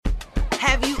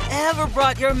Have you ever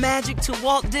brought your magic to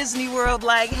Walt Disney World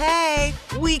like, hey,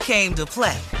 we came to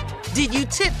play? Did you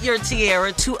tip your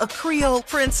tiara to a Creole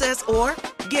princess or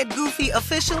get goofy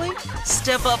officially?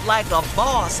 Step up like a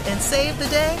boss and save the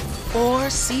day? Or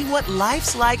see what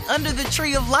life's like under the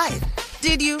tree of life?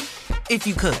 Did you? If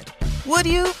you could. Would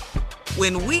you?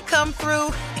 When we come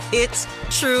through, it's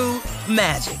true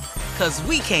magic. 'Cause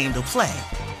we came to play.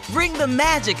 Bring the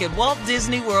magic at Walt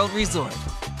Disney World Resort.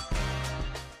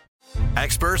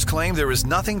 Experts claim there is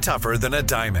nothing tougher than a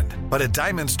diamond. But at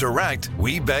Diamonds Direct,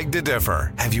 we beg to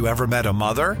differ. Have you ever met a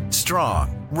mother?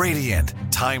 Strong, radiant,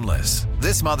 timeless.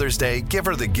 This Mother's Day, give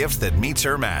her the gift that meets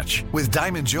her match. With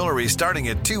diamond jewelry starting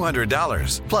at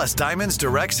 $200. Plus Diamonds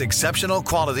Direct's exceptional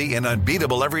quality and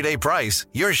unbeatable everyday price,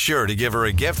 you're sure to give her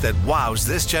a gift that wows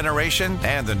this generation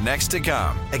and the next to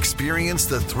come. Experience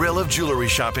the thrill of jewelry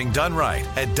shopping done right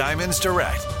at Diamonds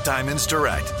Direct. Diamonds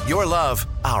Direct. Your love,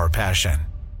 our passion.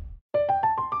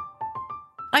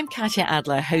 I'm Katya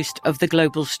Adler, host of The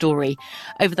Global Story.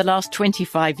 Over the last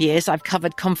 25 years, I've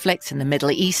covered conflicts in the Middle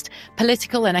East,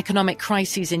 political and economic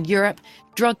crises in Europe,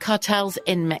 drug cartels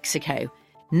in Mexico.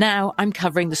 Now I'm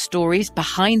covering the stories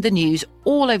behind the news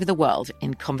all over the world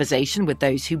in conversation with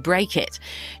those who break it.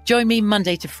 Join me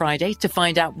Monday to Friday to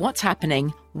find out what's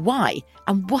happening, why,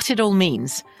 and what it all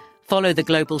means. Follow The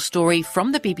Global Story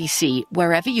from the BBC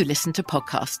wherever you listen to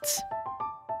podcasts.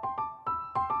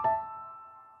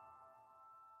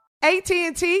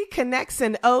 AT&T connects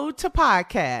an ode to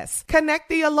podcasts. Connect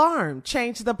the alarm.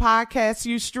 Change the podcast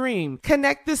you stream.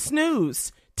 Connect the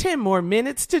snooze. 10 more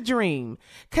minutes to dream.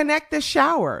 Connect the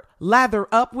shower. Lather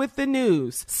up with the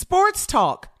news. Sports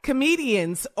talk,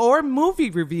 comedians, or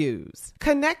movie reviews.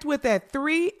 Connect with that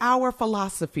 3-hour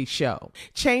philosophy show.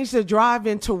 Change the drive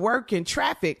into work in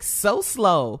traffic so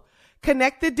slow.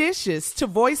 Connect the dishes to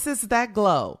voices that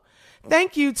glow.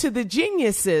 Thank you to the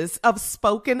geniuses of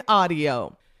spoken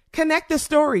audio. Connect the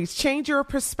stories, change your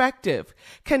perspective.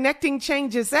 Connecting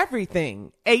changes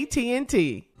everything.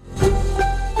 AT&T.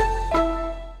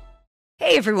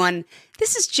 Hey everyone,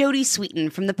 this is Jodie Sweetin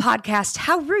from the podcast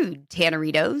How Rude,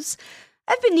 Tanneritos.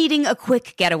 I've been needing a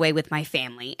quick getaway with my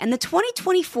family, and the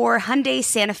 2024 Hyundai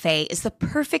Santa Fe is the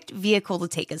perfect vehicle to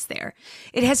take us there.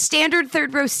 It has standard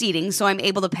third-row seating, so I'm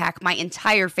able to pack my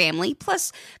entire family,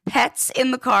 plus pets,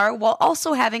 in the car, while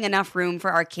also having enough room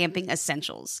for our camping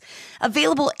essentials.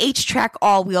 Available H-Track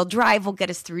all-wheel drive will get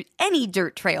us through any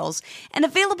dirt trails, and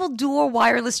available dual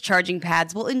wireless charging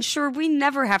pads will ensure we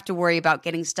never have to worry about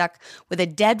getting stuck with a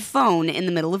dead phone in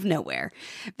the middle of nowhere.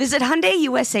 Visit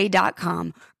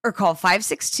HyundaiUSA.com or call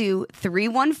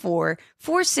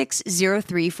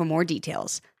 562-314-4603 for more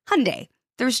details. Hyundai,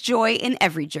 there's joy in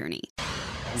every journey.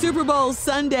 Super Bowl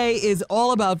Sunday is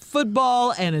all about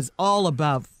football and is all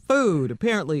about food.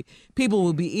 Apparently, people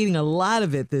will be eating a lot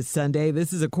of it this Sunday.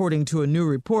 This is according to a new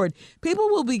report. People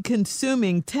will be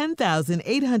consuming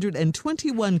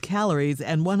 10,821 calories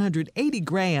and 180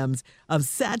 grams of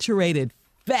saturated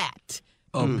fat.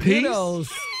 A piece?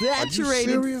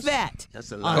 Saturated fat.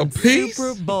 That's a lot. On A piece?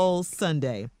 Super Bowl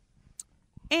Sunday.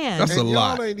 And That's a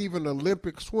lot. Y'all ain't even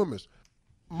Olympic swimmers.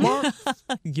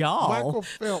 y'all. Michael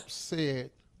Phelps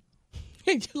said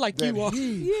like that you are.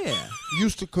 he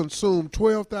used to consume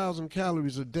 12,000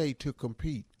 calories a day to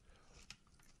compete.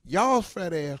 Y'all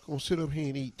fat ass gonna sit up here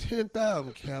and eat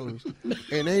 10,000 calories and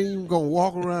ain't even gonna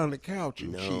walk around the couch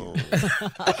and No. shit.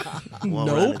 Walk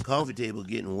around the coffee table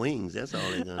getting wings. That's all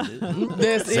they're gonna do.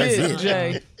 That's it,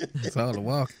 Jay. That's all the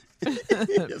walk.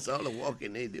 That's all the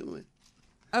walking they doing.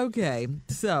 Okay,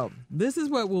 so this is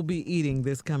what we'll be eating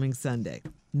this coming Sunday.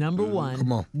 Number one,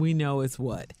 come on. we know it's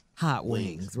what? Hot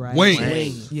wings, right?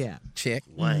 Wings. Yeah. Check.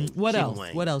 Wings. What Chicken else?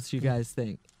 wings. What else you guys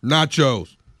think?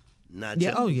 Nachos. Nachos.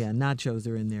 Yeah. Oh, yeah. Nachos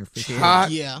are in there for sure. Hot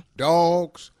Yeah.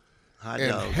 dogs Hot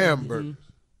and dogs. hamburgers.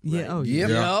 Yeah. Oh, Yep.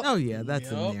 yeah. Yep. Oh, yeah.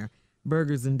 That's in there.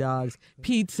 Burgers and dogs.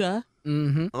 Pizza.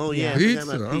 Oh, yeah. Pizza, I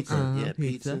forgot about pizza. okay. Yeah,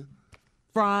 pizza.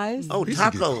 Fries. Oh, Pizza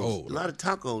gets tacos. cold. A lot of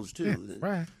tacos, too.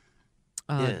 Right.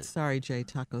 yeah. Sorry, Jay.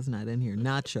 Tacos not in here.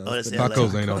 Nachos. Oh, that's but LA.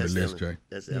 Tacos ain't on the That's list, LA. Jay.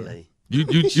 That's L.A. You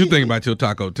think about your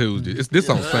Taco Tuesday. It's this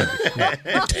on Sunday.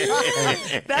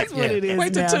 That's what it is.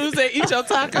 Wait till now. Tuesday, eat your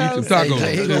tacos. Eat some tacos.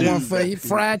 Hey, here go one for you.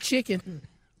 Fried chicken.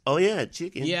 Oh, yeah,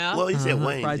 chicken. Yeah. Well, he said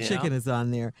wings. Fried yeah. chicken is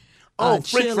on there. Oh, French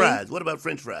chili. fries. What about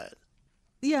French fries?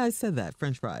 Yeah, I said that.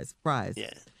 French fries. Fries.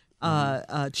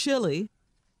 Yeah. Chili.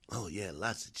 Oh, yeah,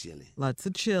 lots of chili. Lots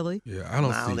of chili. Yeah, I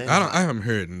don't Mild see. and I hot. haven't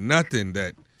heard nothing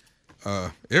that.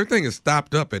 Everything is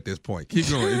stopped up at this point. Keep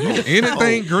going. Is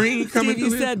anything green coming Steve, you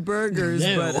through here? said burgers,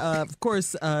 No. but of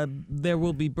course there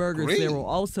will be burgers. Green. There will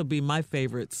also be my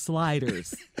favorite,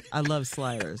 sliders. I love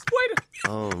sliders.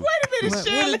 Wait a minute,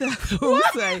 Shirley. What did that fool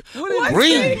say?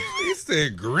 Green. He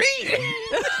said green.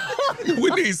 We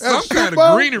need some Super kind Bowl?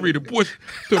 of greenery to push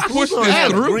Who's gonna this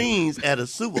have through. greens at a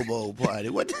Super Bowl party?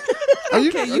 What? Are you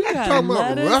you got talking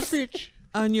about lettuce? roughage?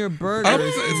 On your burgers, I'm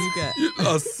you got saying,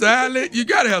 a salad. You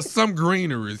got to have some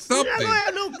greenery, I something. don't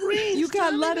have no greens. you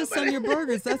got lettuce on your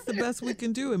burgers. That's the best we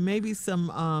can do, and maybe some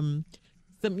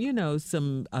celery.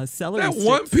 That sticks.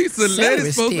 one piece of Celery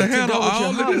lettuce supposed to stick to handle go with your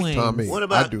all hot of this. wings. Tommy, What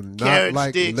about I do not carrot like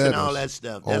sticks lettuce and all that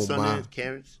stuff? That's on on my. there.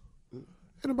 Carrots. Ain't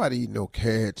nobody eat no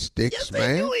carrot sticks, Yes, man.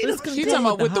 they do eat It's them. She gonna talking come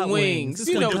about with the hot wings. It's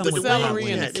You gonna know, come with the with hot celery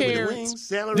wings. and the With the carrots. wings,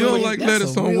 celery. You don't like That's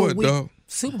lettuce a on real what, weak dog?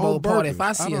 Super Bowl On party. burgers. If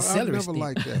I see a I've celery never stick.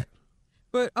 liked that.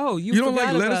 But You don't like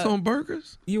forgot lettuce about, on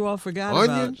burgers? You all forgot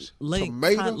Onions, about hot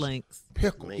tomatoes, links.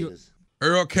 pickle. Tomatoes.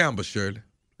 Earl Campbell, Shirley.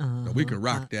 Now, we can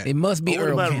rock that. It must be What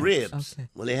Earl about Campbell. ribs? Okay.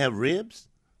 Will they have ribs?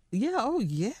 Yeah. Oh,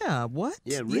 yeah. What?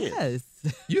 Yeah, ribs.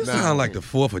 Yes. You sound like the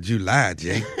 4th of July,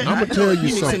 Jay. I'm gonna tell you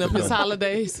You mixing up his something,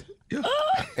 holidays.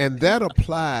 and that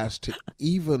applies to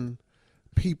even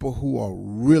people who are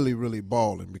really, really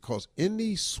balling. Because in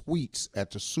these suites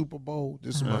at the Super Bowl,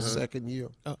 this is my second year.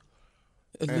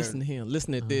 Listen to him.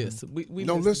 Listen at this. We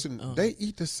No, listen, they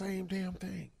eat the same damn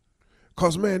thing.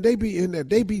 Cause man, they be in there.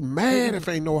 They be mad if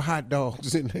ain't no hot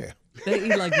dogs in there. They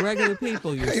eat like regular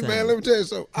people. You're Hey saying. man, let me tell you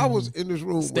something. I was in this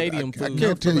room. Stadium I food.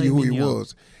 can't tell you who he Filet mignon.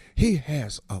 was. He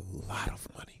has a lot of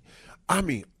money. I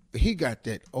mean, he got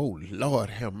that. Oh Lord,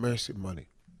 have mercy, money.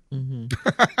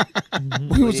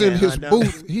 We was in his hot dog.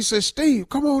 booth. He said, "Steve,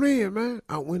 come on in, man."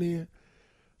 I went in,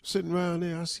 sitting around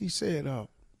there. He said,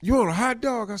 "You want a hot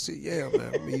dog?" I said, "Yeah,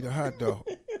 man. I'm eat a hot dog."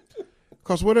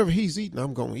 Cause whatever he's eating,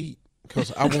 I'm gonna eat.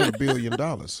 Cause I want $1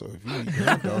 billion. So if you eat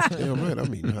hot dogs, damn right,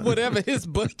 I'm eating hot dogs. Whatever his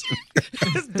budget,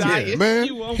 his diet. Man,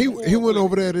 you want he for went it.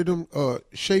 over there to them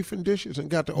chafing dishes and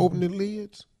got to open the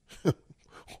lids.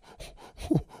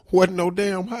 Wasn't no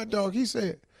damn hot dog. He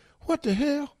said, "What the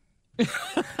hell?"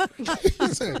 He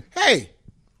said, "Hey,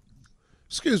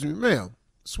 excuse me, ma'am,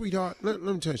 sweetheart, let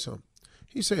me tell you something."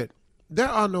 He said, "There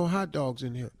are no hot dogs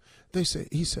in here."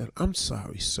 He said, "I'm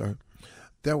sorry, sir.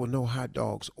 There were no hot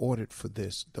dogs ordered for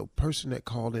this. The person that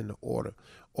called in to ordered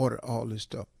all this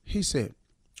stuff." He said,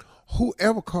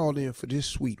 "Whoever called in for this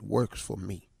suite works for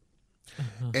me.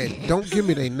 And don't give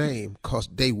me their name because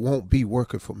they won't be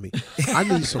working for me. I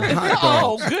need some hot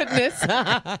Oh dogs." goodness!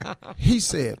 She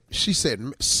said,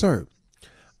 "Sir,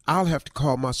 I'll have to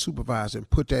call my supervisor and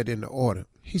put that in the order."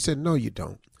 He said, "No, you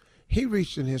don't." He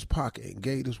reached in his pocket and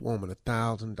gave this woman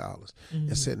 $1,000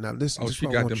 and said, "Now listen, Oh, this is she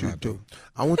what I got want them you to hot do.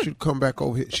 I want you to come back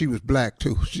over here." She was black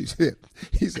too. He said,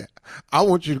 "I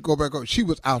want you to go back over." She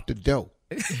was out the door.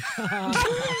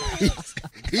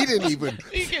 He didn't even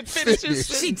He can finish his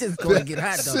finish. She just going to get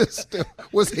hot dogs. Sister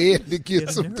was heading to get Getting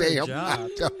some her a damn job. hot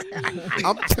dog.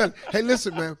 I'm telling. Hey,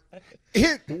 listen, man.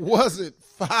 It wasn't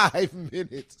 5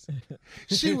 minutes.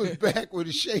 She was back with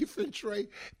a chafing tray.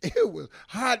 It was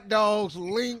hot dogs,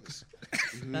 links.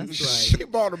 That's right. She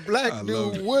bought a black love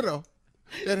dude it. with her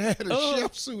that had a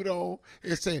chef suit on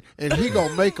and said, "And he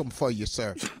gonna make them for you,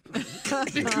 sir."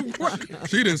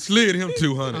 She done slid him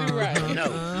 200. Right.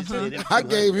 No. He said them I 200.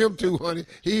 gave him 200.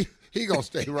 He gonna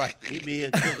stay right. He be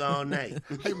here cook all night.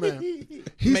 Hey man, he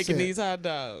Making said, these hot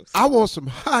dogs. "I want some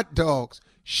hot dogs."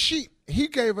 He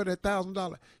gave her that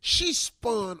 $1,000. She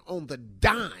spun on the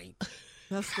dime.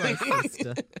 That's right,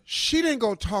 sister. She didn't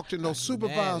go talk to no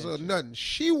supervisor or nothing.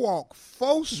 She walked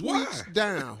 4 suites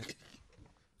down,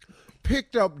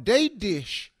 picked up their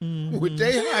dish with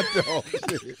their hot dogs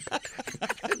in it,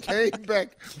 and came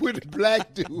back with a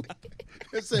black dude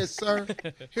and said, "Sir,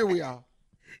 here we are."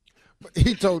 But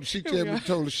she told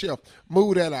the chef,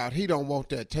 "Move that out. He don't want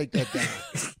that. Take that down."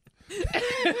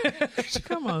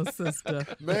 Come on, sister.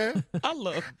 Man, I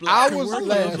love I black. was We're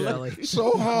laughing jelly.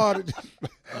 so hard.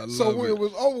 So love when it. it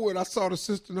was over with, I saw the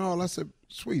sister and all. I said,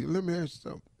 "Sweet, let me ask you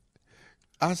something."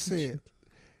 I said,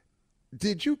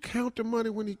 "Did you count the money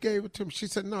when he gave it to me?" She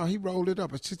said, "No, he rolled it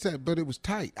up." And she said, "But it was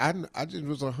tight. I just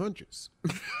was hundreds.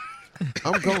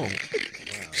 I'm gone."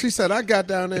 She said, "I got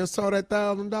down there and saw that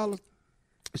 $1,000.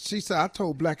 She said, "I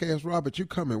told Black Ass Robert, you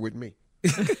coming with me."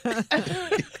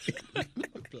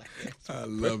 I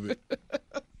love it.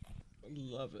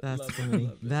 Love it. That's love funny. It,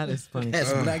 love it. That is funny.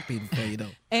 That's black people for you, though.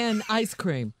 And ice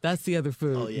cream. That's the other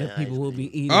food Oh, yeah, that people ice will be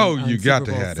cream. eating. Oh, on you got Super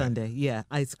to Bowl have that. Sunday. Yeah,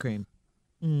 ice cream.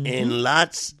 And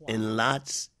lots and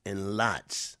lots and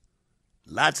lots.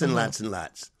 Lots and lots and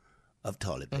lots of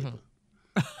toilet paper.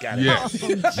 Gotta Yes.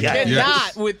 Got,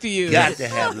 Not with you. got to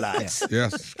have lots.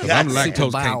 Yes. Because I'm Got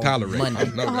lactose Bow can't tolerate. Monday. I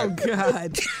know Oh, that.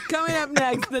 God. Coming up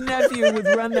next, the nephew with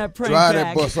Run That Prank Drive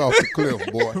Back. that bus off the cliff,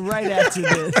 boy. Right after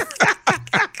this.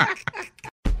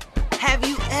 Have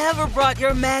you ever brought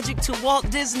your magic to Walt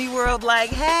Disney World like,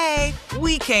 hey,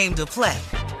 we came to play?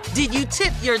 Did you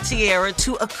tip your tiara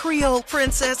to a Creole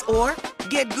princess or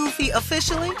get goofy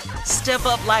officially? Step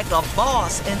up like a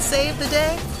boss and save the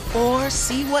day? Or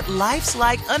see what life's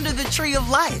like under the tree of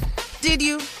life? Did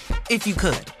you? If you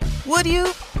could. Would you?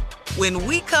 When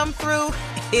we come through,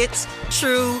 it's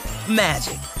true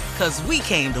magic. 'Cause we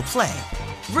came to play.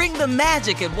 Bring the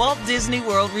magic at Walt Disney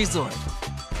World Resort.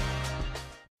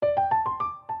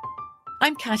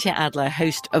 I'm Katya Adler,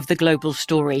 host of The Global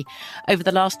Story. Over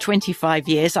the last 25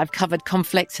 years, I've covered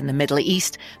conflicts in the Middle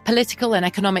East, political and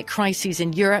economic crises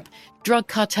in Europe, drug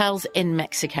cartels in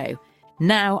Mexico.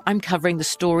 Now I'm covering the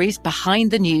stories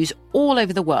behind the news all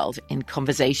over the world in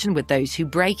conversation with those who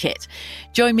break it.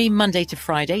 Join me Monday to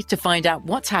Friday to find out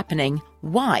what's happening,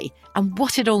 why, and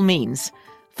what it all means.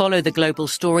 Follow The Global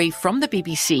Story from the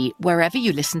BBC wherever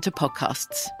you listen to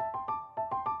podcasts.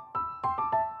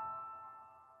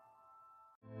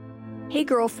 Hey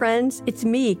girlfriends, it's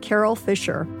me, Carol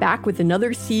Fisher, back with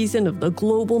another season of the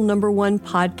global #1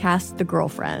 podcast, The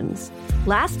Girlfriends.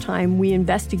 Last time, we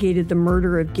investigated the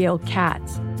murder of Gail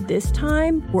Katz. This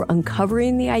time, we're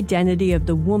uncovering the identity of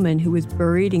the woman who was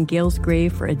buried in Gail's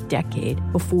grave for a decade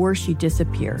before she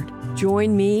disappeared.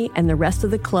 Join me and the rest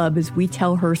of the club as we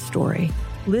tell her story.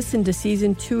 Listen to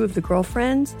Season 2 of The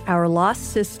Girlfriends, Our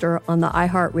Lost Sister on the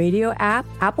iHeartRadio app,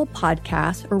 Apple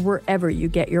Podcasts, or wherever you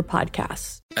get your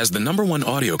podcasts. As the #1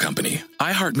 audio company,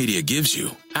 iHeartMedia gives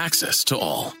you access to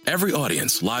all. Every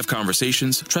audience, live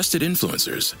conversations, trusted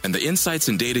influencers, and the insights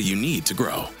and data you need to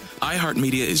grow.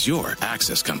 iHeartMedia is your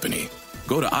access company.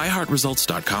 Go to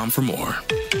iHeartResults.com for more.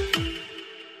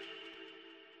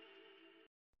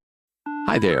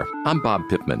 Hi there, I'm Bob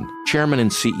Pittman, Chairman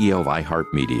and CEO of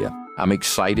iHeartMedia. I'm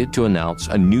excited to announce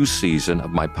a new season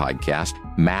of my podcast,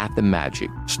 Math and Magic,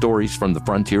 Stories from the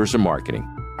Frontiers of Marketing.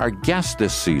 Our guests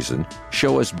this season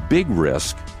show us big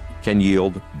risk can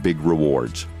yield big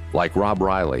rewards, like Rob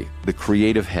Riley, the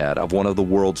creative head of one of the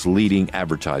world's leading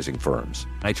advertising firms.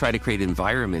 I try to create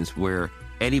environments where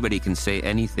anybody can say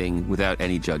anything without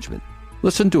any judgment.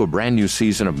 Listen to a brand new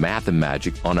season of Math and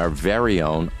Magic on our very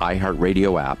own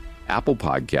iHeartRadio app, Apple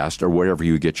Podcast, or wherever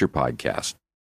you get your podcast.